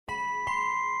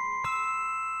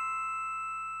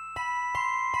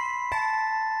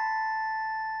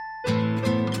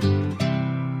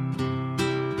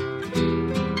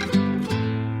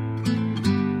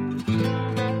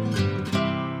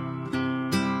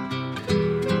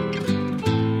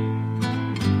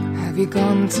you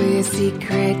gone to your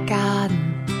secret garden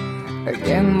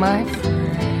again, my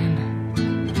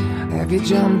friend? Have you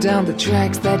jumped down the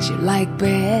tracks that you like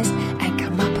best and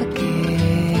come up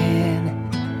again?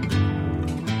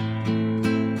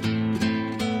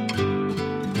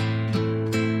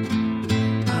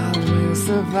 I will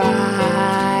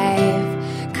survive,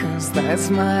 'cause that's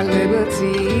my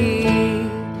liberty.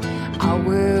 I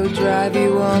will drive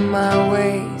you on my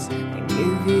ways and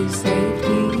give you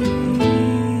safety.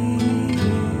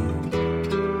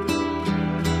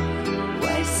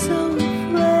 Why so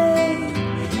afraid?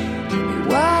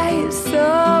 Why you so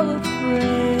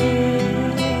afraid?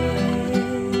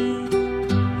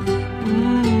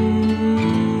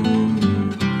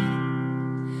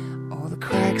 All the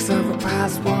cracks of the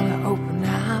past wanna open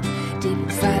up deep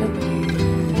inside of you.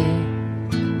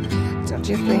 Don't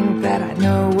you think that I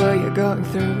know what you're going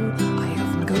through? I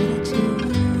often go there too.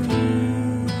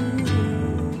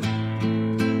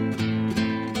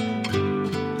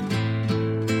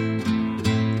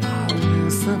 I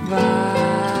will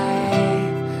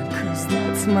survive, 'cause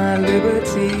that's my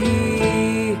liberty.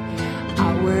 I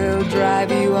will drive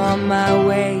you on my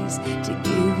ways to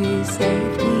give you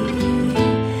safety.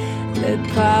 Let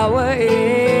power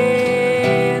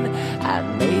in and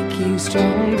make you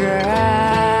stronger.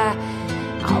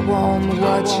 I won't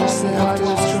watch yourself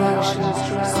destruction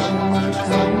so much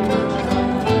longer.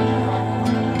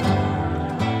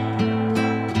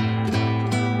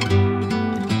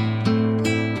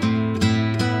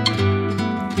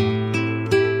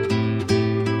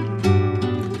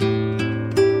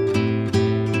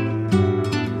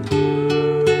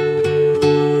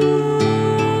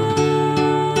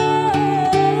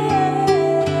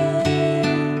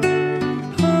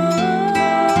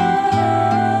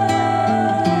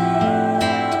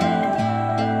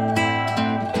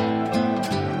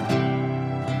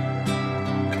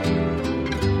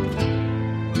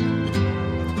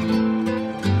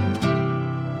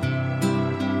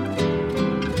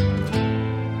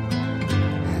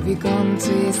 Have you gone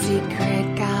to your secret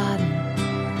garden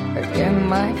again,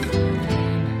 my friend?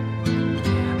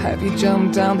 Have you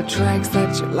jumped down the tracks that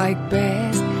you like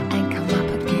best and come up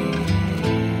again?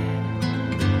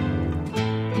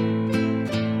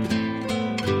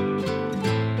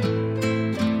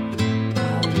 I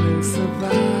will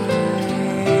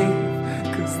survive,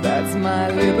 'cause that's my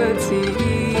liberty.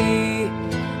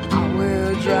 I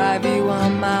will drive you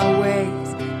on my ways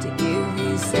to give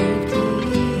you safety.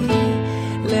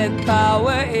 Let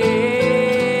power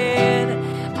in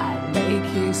and make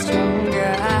you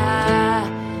stronger.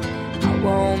 I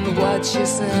won't watch your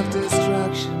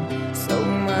self-destruction so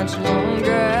much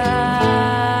longer.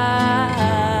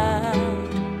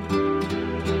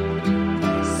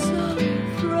 So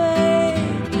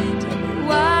afraid, tell me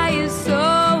why you're so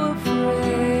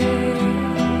afraid.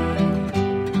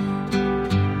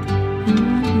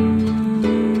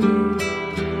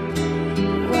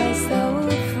 Why so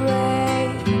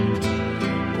afraid?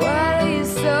 What are you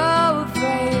so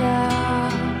afraid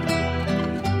of?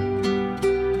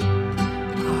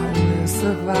 I will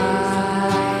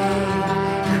survive,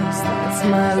 'cause that's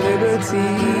my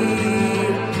liberty.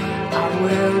 I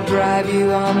will drive you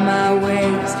on my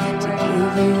ways to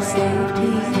give you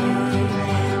safety.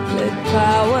 Let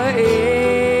power